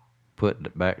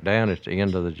put back down at the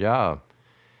end of the job.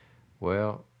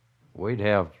 Well, we'd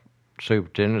have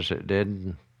superintendents that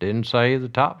didn't save the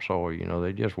topsoil.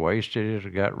 They just wasted it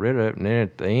or got rid of it, and then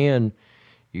at the end,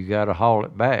 you got to haul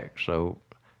it back. So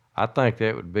I think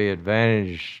that would be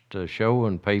advantage to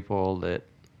showing people that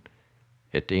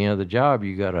at the end of the job,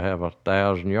 you got to have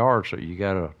 1,000 yards, so you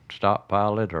got to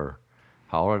stockpile it or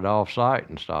haul it off site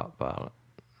and stockpile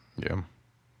it. Yeah.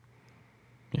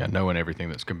 Yeah, knowing everything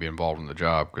that's going to be involved in the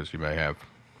job, because you may have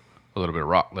a little bit of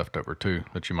rock left over too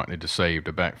that you might need to save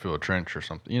to backfill a trench or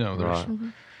something. You know, there's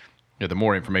Right. yeah, the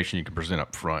more information you can present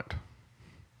up front.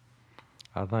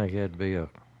 I think that'd be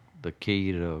the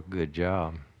key to a good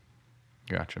job.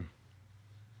 Gotcha.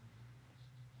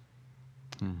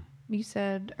 You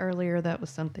said earlier that was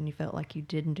something you felt like you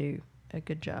didn't do a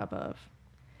good job of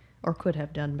or could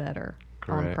have done better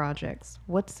on Correct. projects.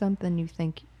 What's something you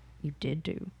think you did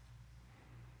do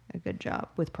a good job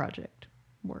with project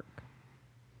work?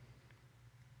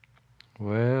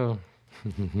 Well,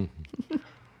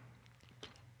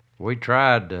 we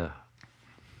tried to,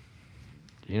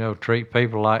 treat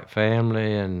people like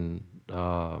family and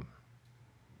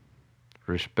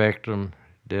respect them.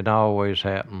 Didn't always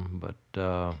happen, but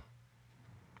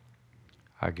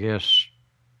I guess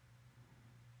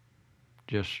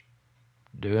just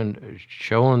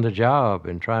showing the job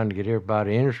and trying to get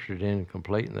everybody interested in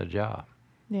completing the job.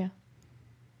 Yeah.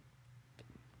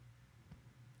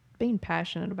 Being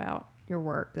passionate about your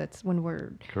work. That's when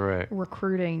we're Correct.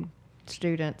 recruiting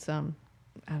students. I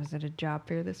was at a job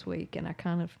fair this week, and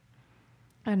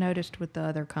I noticed with the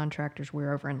other contractors,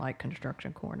 we're over in like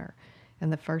construction corner,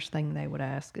 and the first thing they would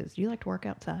ask is, "Do you like to work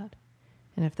outside?"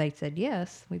 And if they said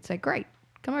yes, we'd say, "Great,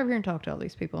 come over here and talk to all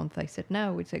these people." And if they said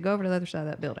no, we'd say, "Go over to the other side of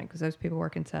that building because those people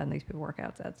work inside and these people work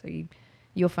outside." So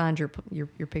you'll find your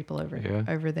people Yeah.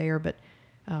 over there, but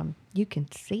you can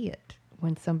see it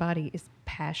when somebody is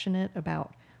passionate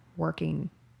about working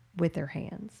with their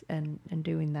hands and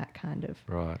doing that kind of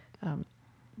Right.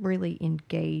 really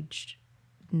engaged,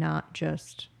 not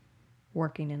just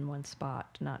working in one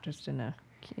spot, not just in a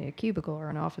cubicle or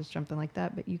an office, something like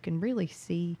that, but you can really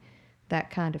see that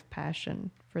kind of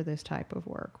passion for this type of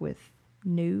work with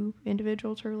new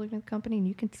individuals who are looking at the company, and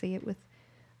you can see it with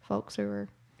folks who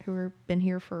are been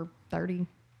here for 30,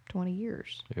 20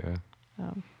 years. Yeah.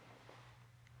 Um,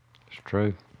 It's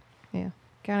true. yeah,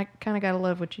 kind of got to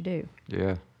love what you do.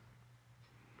 Yeah.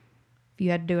 If you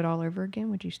had to do it all over again,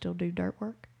 would you still do dirt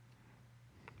work?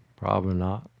 Probably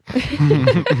not.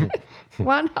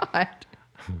 Why not?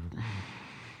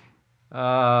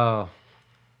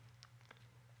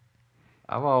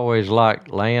 I've always liked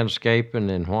landscaping,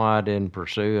 and why I didn't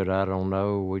pursue it, I don't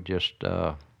know. We just,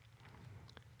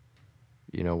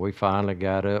 we finally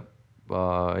got up,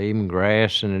 even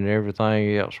grassing and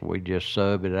everything else. We just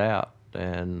sub it out,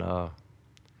 and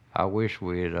I wish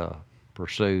we had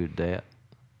pursued that.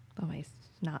 I mean, it's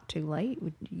not too late.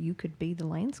 You could be the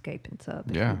landscaping sub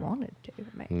if Yeah. you wanted to.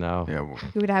 I mean, No. Yeah, well,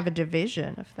 you would have a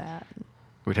division of that.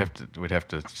 we'd have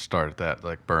to start at that,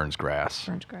 like Burns Grass.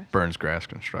 Burns grass. Burns Grass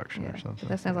Construction Yeah, or something.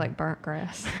 that sounds like burnt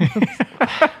grass.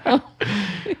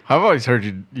 I've always heard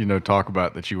you talk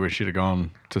about that you wish you'd have gone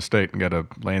to state and got a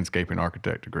landscaping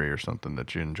architect degree or something,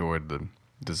 that you enjoyed the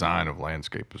design of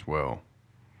landscape as well.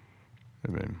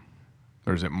 I mean,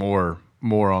 or is it more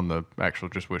on the actual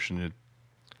just wishing you'd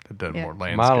had done Yeah. more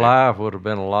landscape? My life would have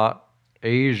been a lot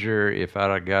easier if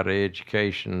I'd have got an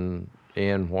education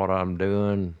in what I'm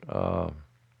doing.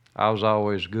 I was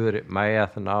always good at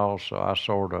math and all, so I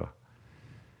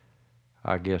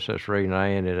guess that's the reason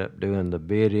I ended up doing the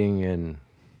bidding and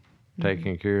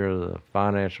taking care of the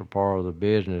financial part of the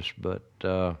business. But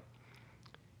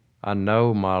I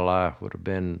know my life would have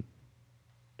been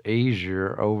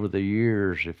easier over the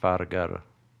years if I'd have got a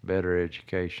better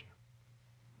education.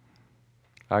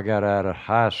 I got out of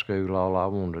high school, all I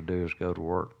wanted to do is go to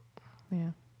work.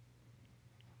 Yeah.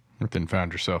 But then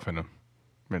found yourself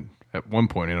at one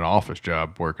point in an office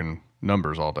job working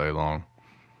numbers all day long,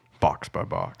 box by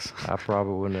box. I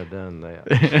probably wouldn't have done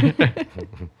that.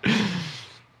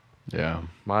 Yeah.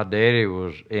 My daddy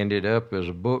ended up as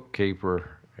a bookkeeper,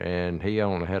 and he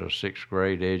only had a 6th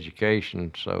grade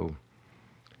education, so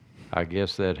I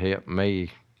guess that helped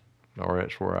me, or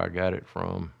that's where I got it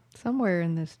from. Somewhere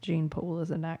in this gene pool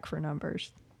is a knack for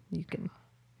numbers. You can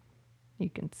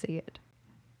see it.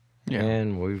 Yeah.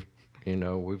 And we've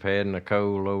had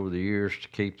Nicole over the years to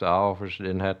keep the office.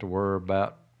 Didn't have to worry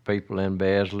about people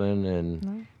embezzling, and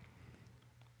No.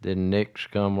 then Nick's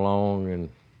come along and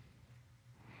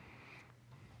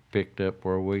picked up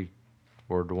where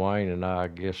Dwayne and I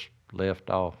guess left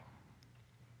off.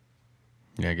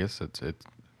 Yeah, I guess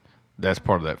that's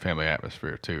part of that family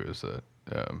atmosphere too. Is that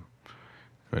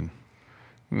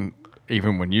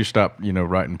even when you stopped,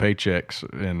 writing paychecks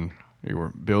and you were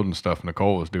building stuff,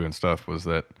 Nicole was doing stuff. Was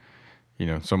that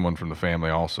someone from the family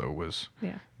also was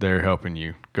Yeah. there helping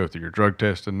you go through your drug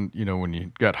test, and when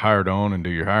you got hired on and do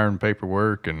your hiring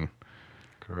paperwork, and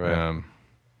Correct.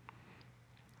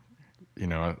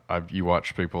 you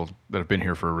watch people that have been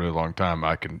here for a really long time.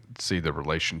 I can see the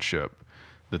relationship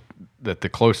that the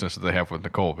closeness that they have with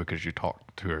Nicole, because you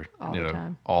talk to her, All the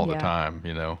time. all the Yeah. time,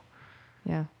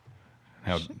 Yeah.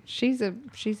 how She's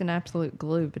an absolute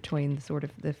glue between the sort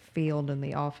of the field and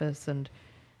the office, and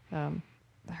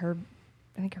her.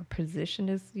 I think her position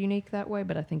is unique that way,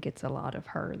 but I think it's a lot of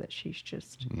her that she's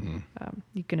just.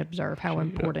 You can observe how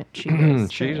important she is.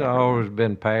 to She's everyone. always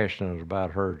been passionate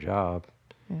about her job.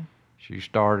 Yeah. She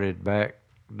started back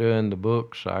doing the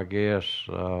books, I guess.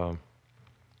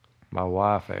 My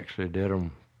wife actually did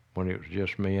them when it was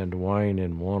just me and Dwayne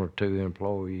and one or two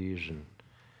employees. And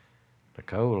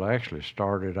Nicole actually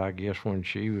started, I guess, when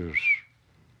she was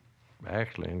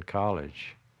actually in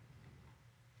college.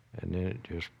 And then it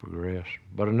just progressed.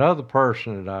 But another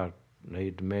person that I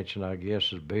need to mention, I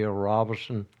guess, is Bill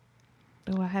Robinson.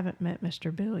 Oh, I haven't met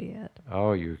Mr. Bill yet.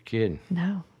 Oh, you're kidding.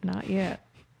 No, not yet.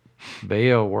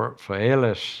 Bill worked for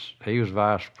Ellis. He was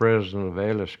vice president of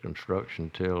Ellis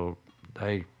Construction till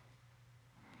they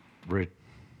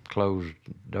closed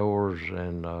doors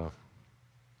and or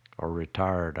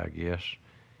retired, I guess.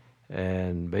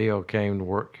 And Bill came to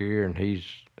work here, and he's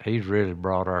really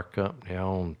brought our company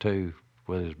on too,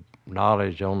 with his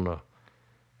knowledge on the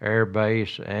air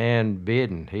base and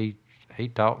bidding. He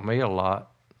taught me a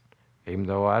lot, even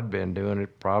though I'd been doing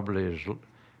it probably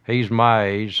he's my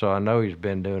age, so I know he's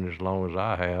been doing it as long as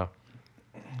I have.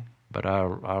 But I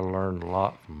learned a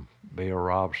lot from Bill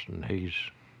Robson.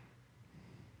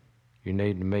 You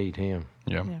need to meet him.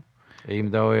 yeah.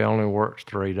 Even though he only works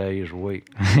 3 days a week.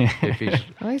 If he's,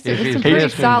 Well, it's if a he's pretty listening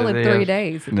to solid this, 3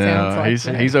 days. It sounds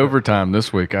No, like he's overtime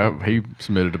this week. He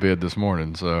submitted a bid this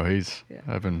morning, so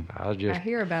I've been. I just I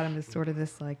hear about him as sort of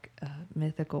this like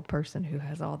mythical person who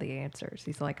has all the answers.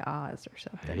 He's like Oz or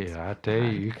something. Yeah, I tell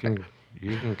you,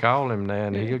 you can call him now,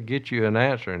 and he'll get you an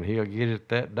answer, and he'll get it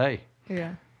that day.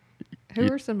 Yeah.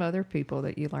 Who are some other people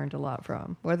that you learned a lot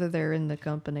from, whether they're in the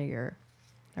company or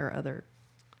other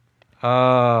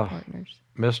partners?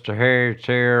 Mr. Harry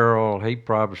Terrell, he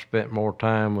probably spent more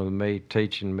time with me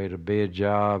teaching me to bid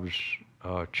jobs.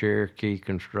 Cherokee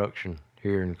Construction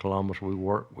here in Columbus,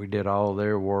 we did all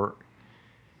their work.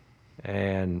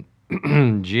 And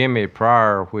Jimmy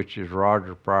Pryor, which is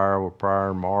Roger Pryor with Pryor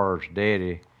and Mars'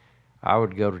 daddy, I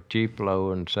would go to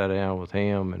Tupelo and sit down with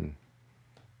him, and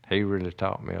he really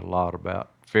taught me a lot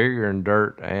about figuring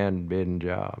dirt and bidding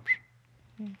jobs.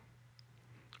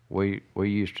 We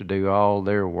used to do all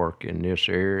their work in this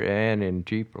area and in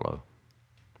Tupelo.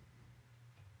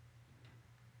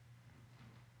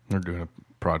 They're doing a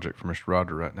project for Mr.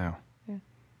 Roger right now. Yeah.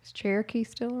 Is Cherokee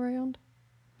still around?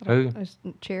 Who? Is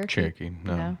Cherokee? Cherokee,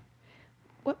 no.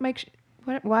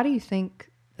 Why do you think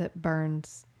that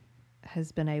Burns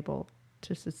has been able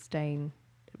to sustain,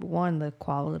 one, the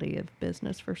quality of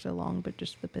business for so long, but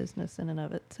just the business in and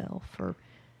of itself for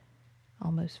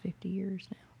almost 50 years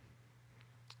now?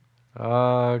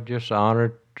 Just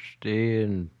honesty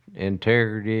and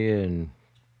integrity, and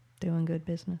Doing good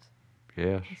business.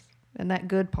 yes, And that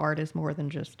good part is more than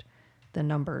just the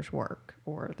numbers work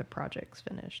or the project's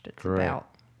finished. It's Correct. about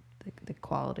the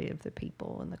quality of the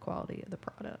people and the quality of the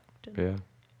product. And yeah.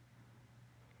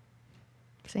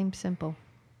 Seems simple.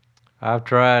 I've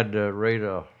tried to read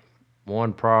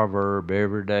one proverb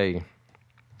every day,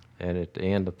 and at the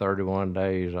end of 31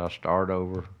 days, I start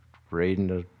over reading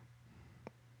the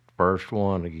first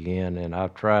one again. And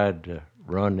I've tried to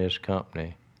run this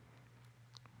company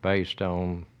based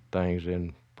on things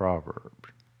in Proverbs.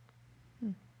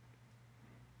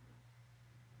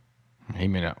 He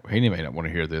may not want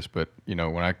to hear this, but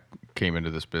when I came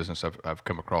into this business, I've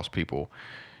come across people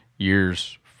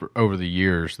over the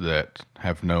years that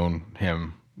have known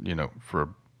him, for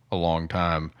a long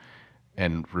time,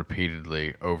 and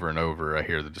repeatedly over and over, I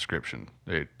hear the description: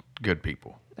 good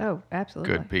people. Oh,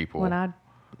 absolutely. Good people.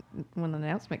 When the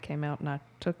announcement came out and I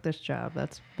took this job,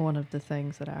 that's one of the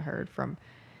things that I heard from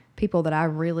people that I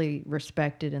really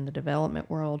respected in the development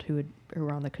world who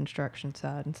were on the construction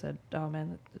side and said, "Oh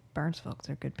man, the Burns folks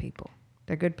are good people.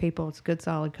 They're good people. It's a good,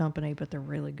 solid company, but they're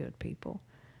really good people."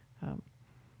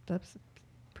 That's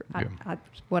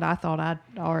what I thought I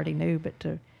already knew, but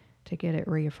to get it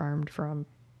reaffirmed from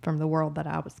the world that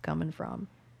I was coming from,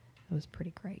 it was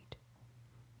pretty great.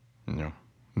 Yeah.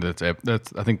 That's I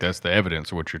think that's the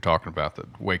evidence of what you're talking about,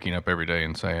 that waking up every day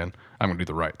and saying, I'm going to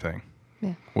do the right thing.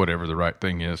 Yeah. Whatever the right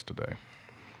thing is today.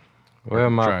 Well,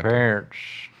 my Trying to- parents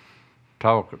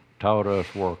taught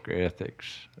us work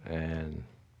ethics, and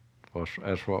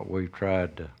that's what we've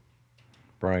tried to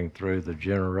bring through the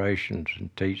generations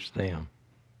and teach them.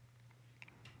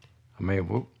 I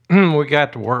mean, we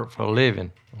got to work for a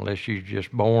living, unless you're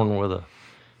just born with a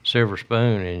silver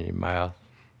spoon in your mouth.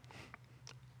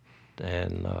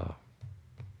 And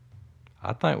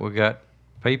I think we got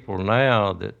people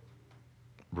now that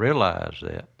realize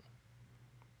that.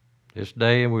 This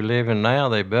day we live in now,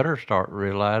 they better start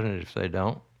realizing it if they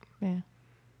don't. Yeah.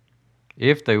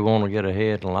 If they want to get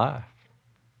ahead in life.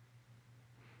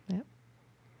 Yep.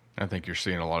 I think you're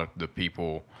seeing a lot of the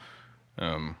people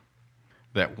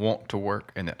that want to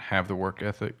work and that have the work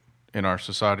ethic in our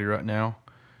society right now.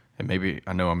 And maybe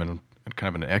I know I'm in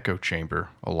kind of an echo chamber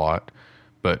a lot,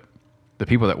 but the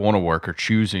people that want to work are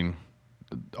choosing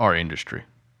our industry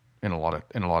in a lot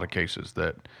of cases.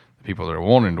 That the people that are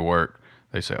wanting to work,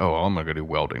 they say, "Oh, I'm going to go do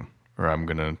welding, or I'm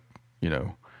going to,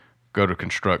 go to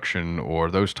construction, or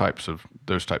those types of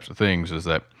things." Is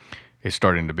that it's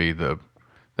starting to be the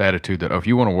attitude that, oh, if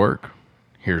you want to work,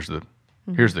 here's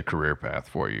the career path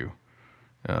for you,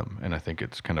 and I think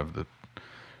it's kind of the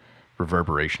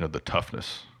reverberation of the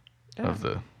toughness of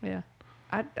the. Yeah.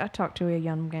 I talked to a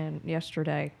young man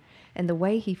yesterday, and the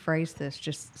way he phrased this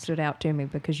just stood out to me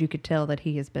because you could tell that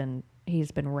he has been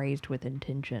raised with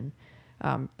intention.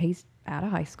 He's out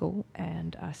of high school,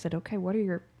 and I said, "Okay, what are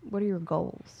your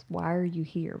goals? Why are you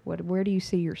here? Where do you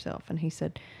see yourself?" And he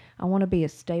said, "I want to be a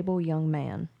stable young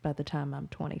man by the time I'm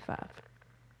 25."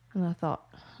 And I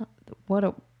thought, what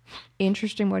a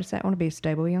interesting way to say it. I want to be a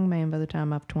stable young man by the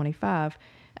time I'm 25,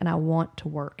 and I want to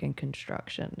work in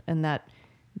construction. And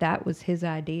that was his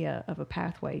idea of a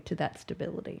pathway to that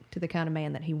stability, to the kind of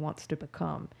man that he wants to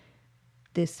become.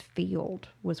 This field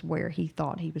was where he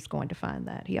thought he was going to find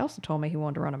that. He also told me he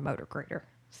wanted to run a motor grader.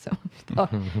 So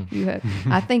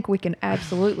I think we can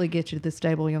absolutely get you to the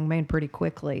stable young man pretty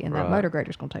quickly, and that motor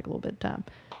grader's going to take a little bit of time.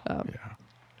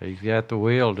 He's got the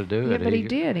will to do Yeah, it. but he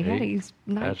did. He's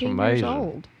 19 years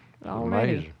old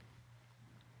already.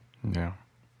 Amazing.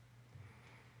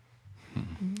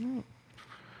 Yeah.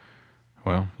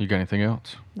 Well, you got anything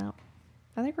else? No,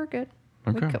 I think we're good.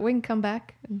 Okay. We can come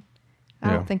back. And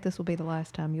I don't think this will be the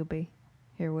last time you'll be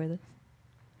here with us.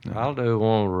 I'll do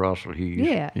one with Russell Hughes.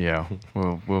 Yeah. Yeah.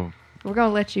 We're going to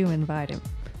let you invite him.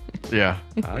 Yeah.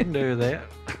 I can do that.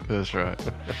 That's right.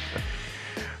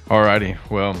 Alrighty.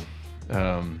 Well,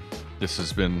 this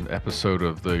has been an episode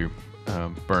of the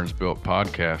Burns Built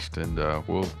podcast, and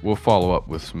we'll follow up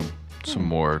with some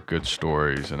more good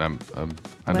stories, and I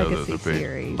know that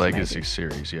there'll be legacy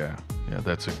series. Yeah,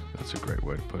 that's a great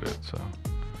way to put it. So,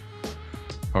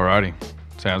 alrighty,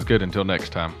 sounds good. Until next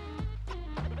time.